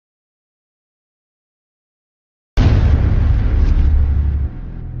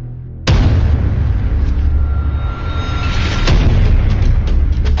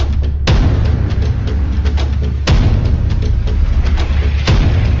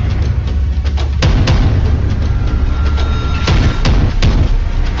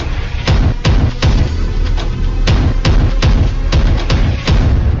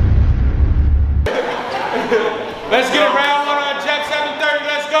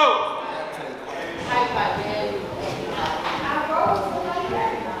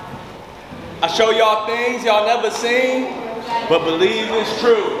I show y'all things y'all never seen, but believe it's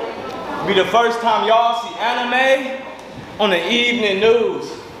true. Be the first time y'all see anime on the evening news.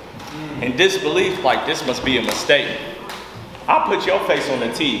 And disbelief like this must be a mistake. I'll put your face on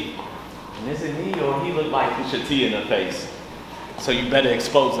the T. And is it me or he look like he should T in the face? So you better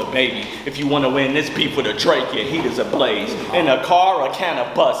expose a baby if you want to win this beef with a Drake. Your heat is ablaze. In a car or a can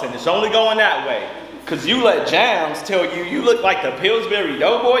of bus, and it's only going that way. Cause you let Jams tell you you look like the Pillsbury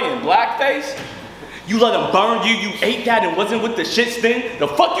Doughboy in blackface. You let them burn you, you ate that and wasn't with the shits then? The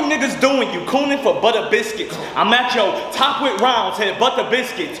fuck you niggas doing? You cooning for butter biscuits. I'm at your top with rounds, head butter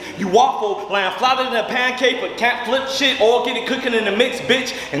biscuits. You waffle, land flatter than a pancake, but can't flip shit or get it cooking in the mix,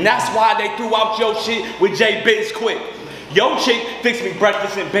 bitch. And that's why they threw out your shit with Jayte Vs quick. Yo chick fix me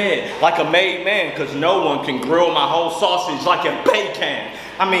breakfast in bed like a made man, cause no one can grill my whole sausage like a bacon.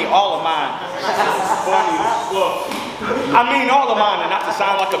 I mean all of mine. Funny as fuck. I mean all of mine, and not to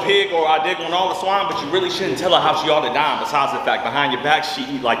sound like a pig or I dig on all the swine, but you really shouldn't tell her how she ought to dine. Besides the fact, behind your back, she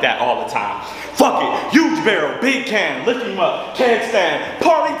eat like that all the time. Fuck it, huge barrel, big can, lift him up, keg stand,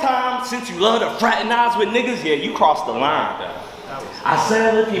 party time. Since you love to fraternize with niggas, yeah, you crossed the line. I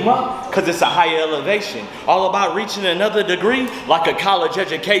said lift him up, cause it's a higher elevation. All about reaching another degree, like a college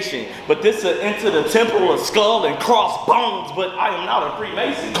education. But this is into the temple of skull and cross bones, but I am not a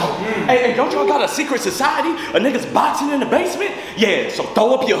Freemason. Hey, don't y'all got a secret society? A niggas boxing in the basement? Yeah, so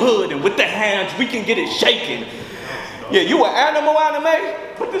throw up your hood and with the hands, we can get it shaking. Yeah, you an animal anime?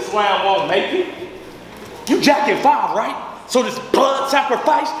 But this lamb won't make it. You jacking 5, right? So this blood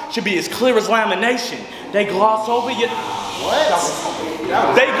sacrifice should be as clear as lamination. They gloss over your... What?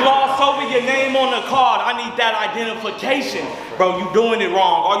 They gloss over your name on the card. I need that identification. Bro, you doing it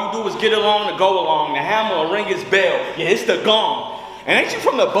wrong. All you do is get along to go along. The hammer will ring his bell. Yeah, it's the gong. And ain't you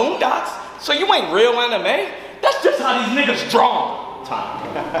from the Boondocks? So you ain't real anime? That's just how these niggas drawn.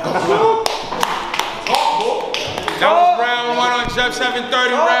 Time. That was round 1 on Jep 730.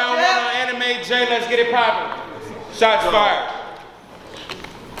 Round 1 on Anime J. Let's get it poppin'. Shots fired.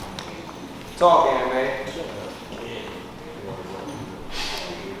 Talk, anime.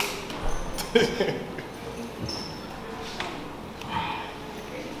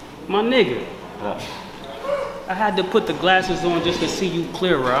 My nigga, I had to put the glasses on just to see you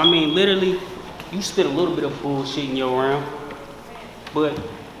clearer. I mean, literally, you spit a little bit of bullshit in your round, but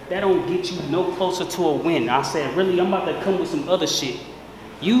that don't get you no closer to a win. I said, really, I'm about to come with some other shit.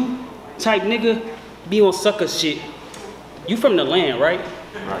 You type nigga be on sucker shit. You from the land, right?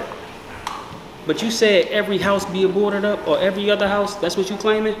 Right. But you said every house be boarded up, or every other house, that's what you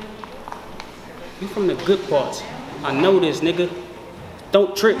claiming? You from the good parts. I know this, nigga.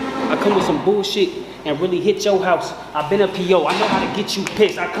 Don't trip. I come with some bullshit and really hit your house. I been a PO. I know how to get you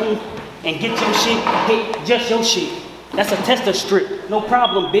pissed. I come and get your shit, hit just your shit. That's a tester strip. No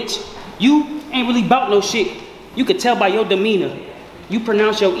problem, bitch. You ain't really bout no shit. You could tell by your demeanor. You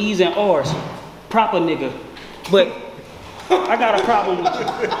pronounce your E's and R's. Proper nigga. But I got a problem with you.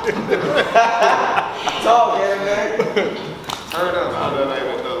 Talk, man. Turn up.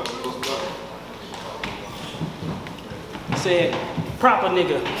 Said, proper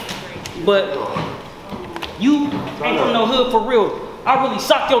nigga. But you ain't from no hood for real. I really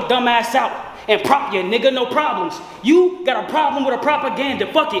sock your dumb ass out and prop you, nigga, no problems. You got a problem with a propaganda.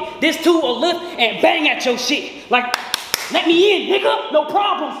 Fuck it. This too will lift and bang at your shit. Like, let me in, nigga, no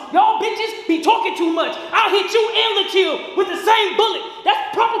problems. Y'all bitches be talking too much. I'll hit you and the kill with the same bullet.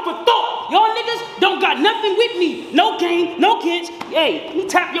 That's proper for thought. Y'all niggas don't got nothing with me. No game, no kids. Hey, let me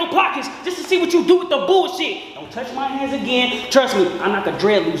tap your pockets just to see what you do with the bullshit. Don't touch my hands again. Trust me, I'm not the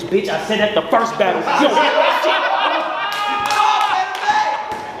dread loose, bitch. I said that the first battle. You don't get that shit.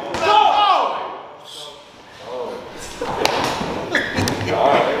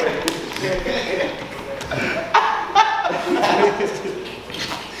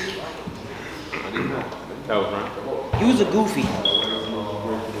 That was right. You was a goofy.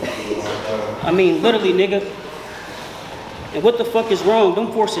 I mean, literally, nigga. And what the fuck is wrong?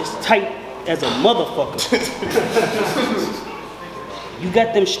 Them forces tight as a motherfucker. You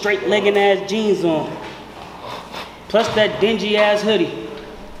got them straight legging ass jeans on. Plus that dingy ass hoodie.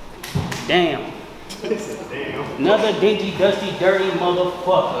 Damn. Another dingy, dusty, dirty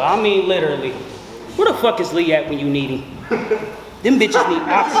motherfucker. I mean, literally. Where the fuck is Lee at when you need him? Them bitches need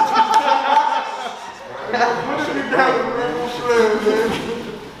oxygen.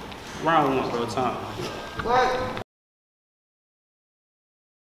 Round 1 for a time. What?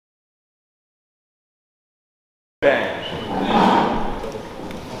 Bang.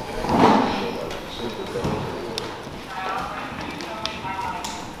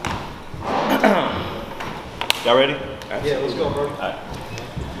 Y'all ready? Yeah, let's go, bro. Alright.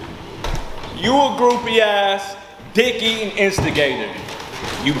 You a groupie ass, dick eating instigator.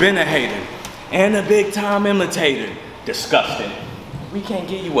 You been a hater and a big time imitator. Disgusting. We can't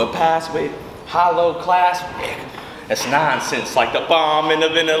give you a pass with hollow class. That's nonsense, like the bomb in the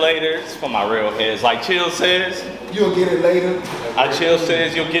ventilator. It's for my real heads. Like Chill says, you'll get it later. Chill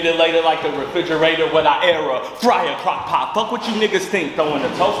says you'll get it later like the refrigerator with our era. Fryer, crock pot, fuck what you niggas think. Throwing the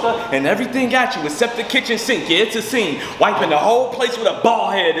toaster and everything at you except the kitchen sink. Yeah, it's a scene. Wiping the whole place with a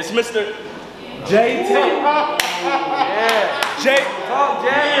ball head. It's Mr. Jayte.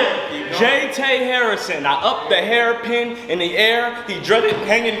 Jayte Harrison. I up the hairpin in the air. He dreaded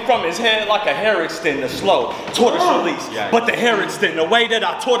hanging from his head like a hair extender. Slow tortoise release. But the hair extend, the way that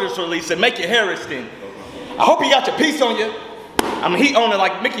I tortoise release and make your hair extend. I hope you got your piece on you. I mean, he owned it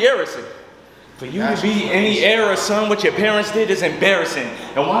like Mickey Harrison. For you to be any era, son, what your parents did is embarrassing.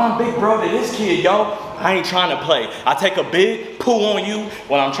 And while I'm big bro to this kid, yo, I ain't trying to play. I take a big poo on you.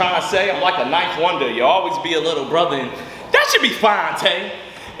 What I'm trying to say, I'm like a ninth wonder. You always be a little brother, and that should be fine, Tay.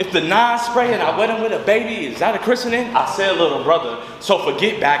 If the non-spray and I wet him with a baby, is that a christening? I said little brother. So for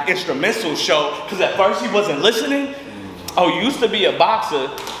Get Back, instrumental show, because at first he wasn't listening. Oh, you used to be a boxer.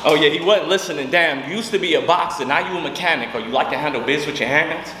 Oh yeah, he wasn't listening. Damn, you used to be a boxer. Now you a mechanic. Or you like to handle biz with your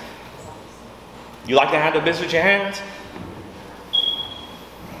hands? You like to handle biz with your hands?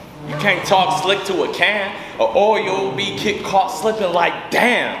 You can't talk slick to a can, or you'll be caught slipping like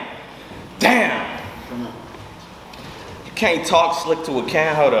damn. Damn. You can't talk slick to a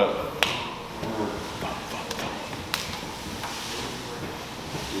can. Hold up.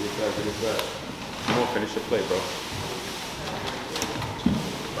 Get it back. Come on, finish your play, bro.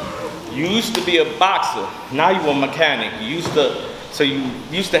 You used to be a boxer, now you a mechanic. You used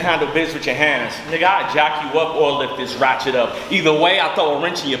to handle biz with your hands. Nigga, I jack you up or lift this ratchet up. Either way, I throw a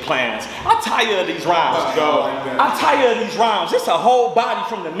wrench in your plans. I'm tired of these rhymes. Let's go. I'm tired of these rhymes. It's a whole body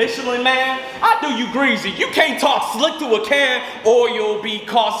from the Michelin Man. I do you greasy. You can't talk slick to a can or you'll be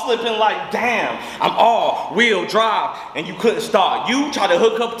caught slipping like damn. I'm all wheel drive and you couldn't start. You try to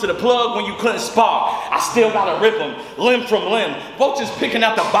hook up to the plug when you couldn't spark. I still gotta rip them, limb from limb. Both just picking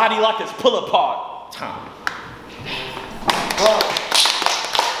out the body like it's pull apart. Time.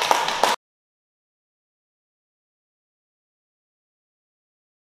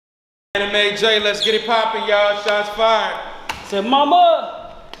 Anime J, let's get it popping, y'all. Shots fired. Said,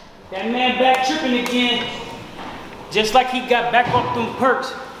 mama, that man back tripping again. Just like he got back off them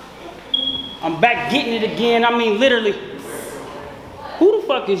perks. I'm back getting it again. I mean, literally. Who the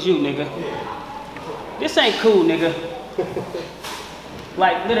fuck is you, nigga? This ain't cool, nigga.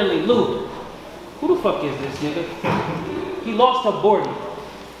 Like, literally, Lou. Who the fuck is this, nigga? He lost to Borden.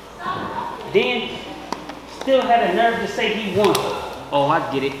 Then, still had a nerve to say he won. Oh,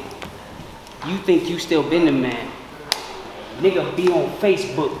 I get it. You think you still been the man. Nigga be on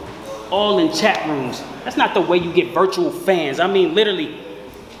Facebook, all in chat rooms. That's not the way you get virtual fans. I mean, literally,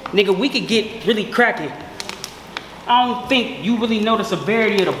 nigga, we could get really cracking. I don't think you really know the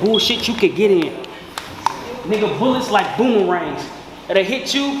severity of the bullshit you could get in. Nigga, bullets like boomerangs. That'll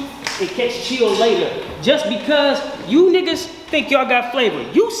hit you and catch Chill later. Just because you niggas think y'all got flavor.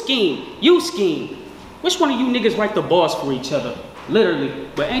 You scheme. Which one of you niggas write the bars for each other? Literally.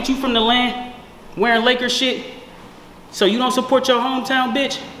 But ain't you from the land? Wearing Lakers shit? So you don't support your hometown,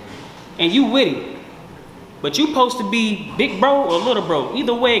 bitch? And you with him. But you supposed to be big bro or little bro.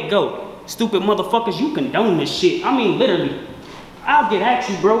 Either way it go. Stupid motherfuckers, you condone this shit. I mean, literally. I'll get at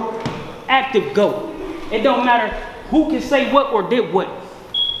you, bro. Active go. It don't matter who can say what or did what.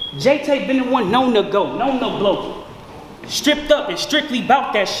 Jayte been the one known to go, known to blow. Stripped up and strictly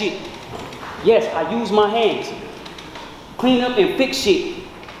bout that shit. Yes, I use my hands. Clean up and fix shit.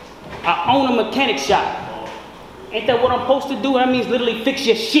 I own a mechanic shop. Ain't that what I'm supposed to do? That means literally fix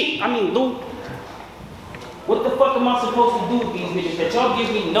your shit. I mean, Lou, what the fuck am I supposed to do with these niggas that y'all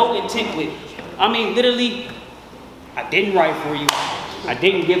give me no intent with? I mean, literally, I didn't write for you. I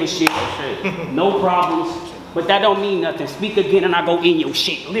didn't give a shit. No problems. But that don't mean nothing. Speak again and I go in your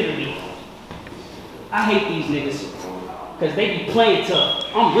shit, literally. I hate these niggas. Cause they be playing tough.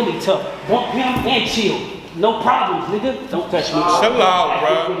 I'm really tough. Bump him and Chill. No problems, nigga. Don't touch me. Chill out,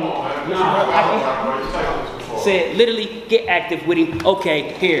 bro. Said, literally, get active with him.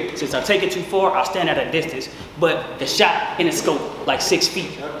 Okay, here, since I take it too far, I'll stand at a distance. But the shot in the scope, like 6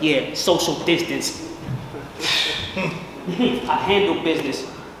 feet. Yeah, social distance. I handle business.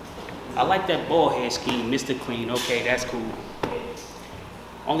 I like that ball head scheme, Mr. Clean. Okay, that's cool.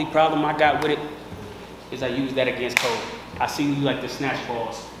 Only problem I got with it is I use that against Cole. I see you like to snatch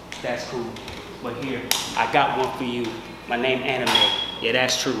balls. That's cool. But here, I got one for you. My name Anime. Yeah,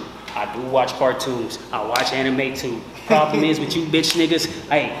 that's true. I do watch cartoons. I watch anime too. Problem is with you bitch niggas,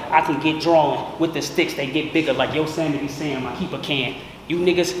 hey, I can get drawn with the sticks. They get bigger like Yosemite Sam. I keep a can. You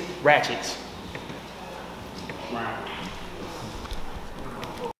niggas, ratchets. Right.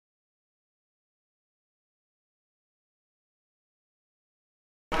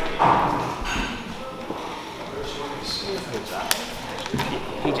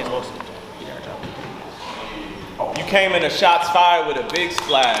 He just lost it. You came in the shots fired with a big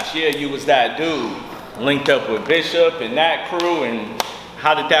splash. Yeah, you was that dude. Linked up with Bishop and that crew, and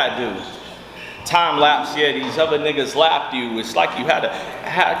how did that do? Time lapse, yeah, these other niggas lapped you. It's like you had a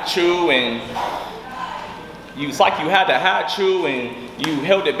hat you and you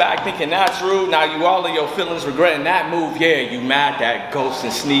held it back thinking that's rude. Now you all of your feelings regretting that move. Yeah, you mad that ghost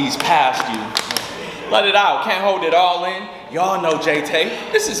and sneeze past you. Let it out, can't hold it all in. Y'all know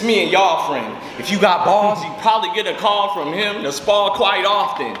Jayte, this is me and y'all friend. If you got balls, you probably get a call from him to spar quite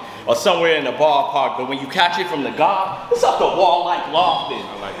often. Or somewhere in the ballpark, but when you catch it from the God, it's up the wall like lofting.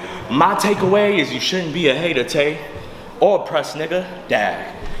 I like that. My takeaway is you shouldn't be a hater, Tay. Or a pressed nigga,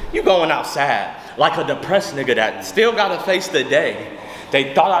 dag. You going outside like a depressed nigga that still gotta face the day.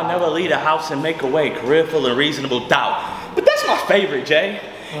 They thought I'd never leave the house and make a way, career full of reasonable doubt. But that's my favorite, Jay.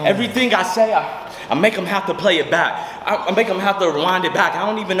 Everything I say, I make them have to play it back. I make them have to rewind it back. I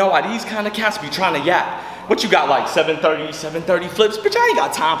don't even know why these kind of cats be trying to yap. What you got, like 730 flips? Bitch, I ain't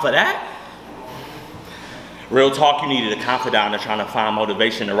got time for that. Real talk, you needed a confidant trying to find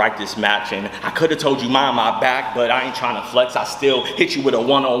motivation to write this match. And I could have told you mind my back, but I ain't trying to flex. I still hit you with a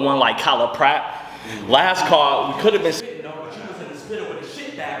one-on-one like Kyla Pratt. Last call, we could have been spitting on, but you was in the spitter with a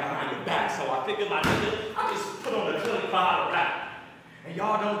shit bag behind your back. So I figured my nigga, I just put on a 25 rap. And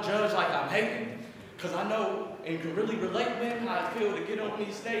y'all don't judge like I'm hating. Cause I know and can really relate, man, how I feel to get on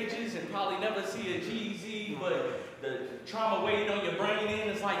these stages and probably never see a GZ, but the trauma weighted on your brain in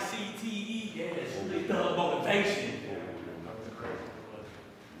is like CTE. Yeah, it's really the motivation.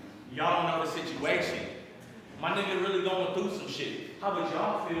 Y'all don't know the situation. My nigga really going through some shit. How would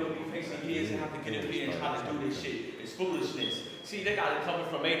y'all feel to be facing years and have to get up here and try to do this shit? It's foolishness. See, they got it covered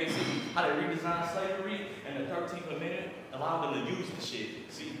from A to Z. How they redesign slavery and the 13th Amendment allowed them to use the shit.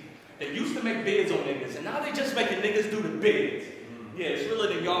 See, they used to make bids on niggas, and now they just making niggas do the bids. Yeah, it's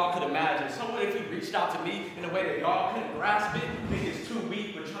realer than y'all could imagine. Somewhere if you reached out to me in a way that y'all couldn't grasp it, niggas too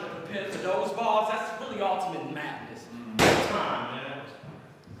weak, but trying to prepare for those balls, that's really ultimate madness. Time, man.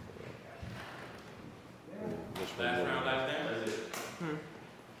 Last round, last damn, that's it. Damn.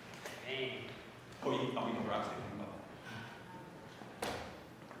 Oh, you can rock it.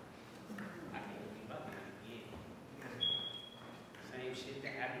 Same shit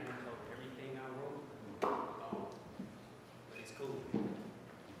that happened to everything I wrote. But it's cool.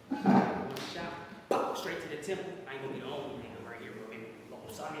 One shot, pop, straight to the temple. I ain't gonna be the only nigga right here, bro.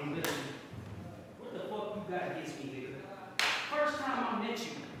 So I mean, literally, what the fuck you got against me, nigga? First time I met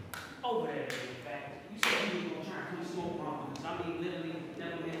you, over there, in fact, you said you was gonna try and come smoke problems. I mean, literally,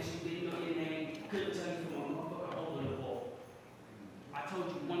 never met you, didn't know your name, couldn't tell you from a motherfucker hole in the wall. I told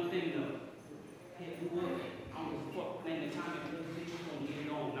you one thing though, hit the wood. I don't give a fuck, man, the time and place, bitch, you gonna get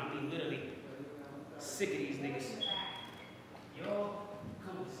it on. I mean, literally, sick of these niggas. Y'all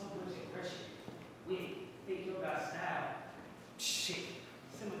come with so much aggression. We think y'all got style. Shit.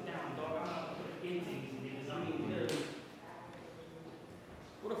 Simmer down, dog. I'm not gonna put an end to these niggas. I mean, literally.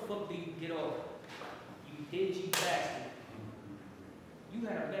 What the fuck do you get off? You dingy bastard. You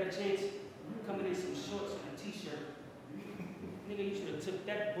had a better chance coming in some shorts and a t-shirt. Nigga, you should have took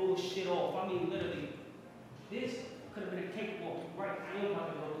that bullshit off. I mean, literally. This could have been a cakewalk. Right, I am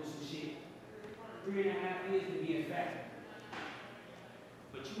about to go through some shit. 3.5 years to be a fact.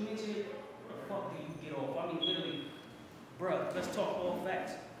 But you mentioned it, what the fuck do you get off? I mean, literally, bruh, let's talk all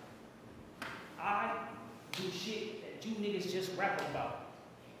facts. I do shit that you niggas just rap about.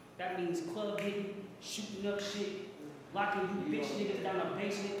 That means club hitting, shooting up shit, locking you bitch niggas down the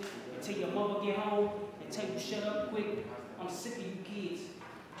basement until your mother get home and tell you shut up quick. I'm sick of you kids.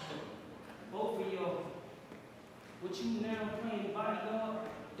 Both of y'all. What you now playing bodyguard,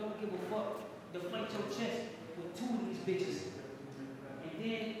 don't give a fuck. Deflate your chest with 2 of these bitches. And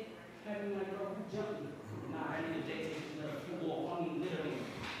then have me like, bro, you jumping. Nah, I need a Jayte to let a few off. I mean, literally.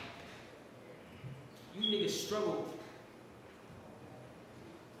 You niggas struggle.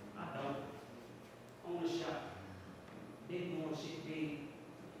 I don't. On the shot. Big more shit, big.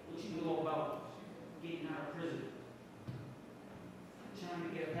 What you know about getting out of prison? Trying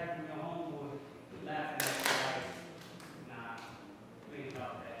to get a pack from your homeboy, laughing at your life. Nah, you ain't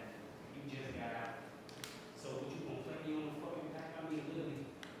about that. You just got out. So what you gonna play me on the fucking pack? I mean, literally,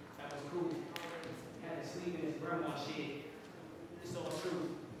 that was cool. Had to sleep in his grandma shit. It's all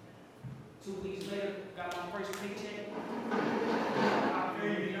true.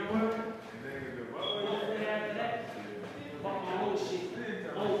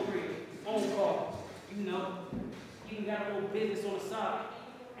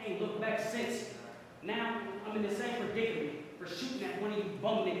 I ain't looked back since. Now, I'm in the same predicament for shooting at one of you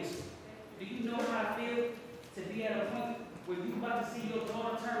bum niggas. Do you know how I feel to be at a point where you about to see your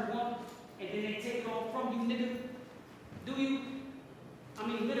daughter turn 1 and then they take it all from you, nigga? Do you? I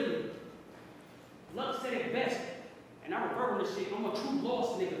mean, literally. Luck said it best, and I revert on this shit. I'm a true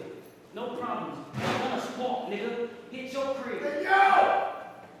lost nigga. No problems. I'm gonna spark, nigga. Hit your crib. Hey, yo!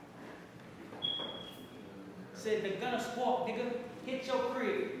 Said the gunna spark, nigga. Hit your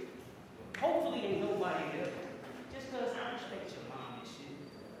crib. Hopefully ain't nobody there. Just cause I respect your mom and shit.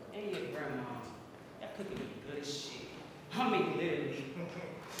 And your grandma. That cooking be good as shit. I mean, literally.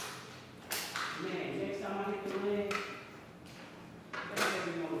 Man, next time I hit the land, let's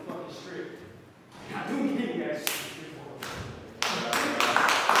get me on the fucking strip. I do give that shit.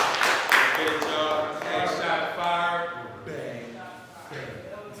 Get it, y'all. Headshot fire. Bang.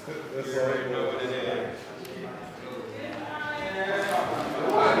 That's You already know.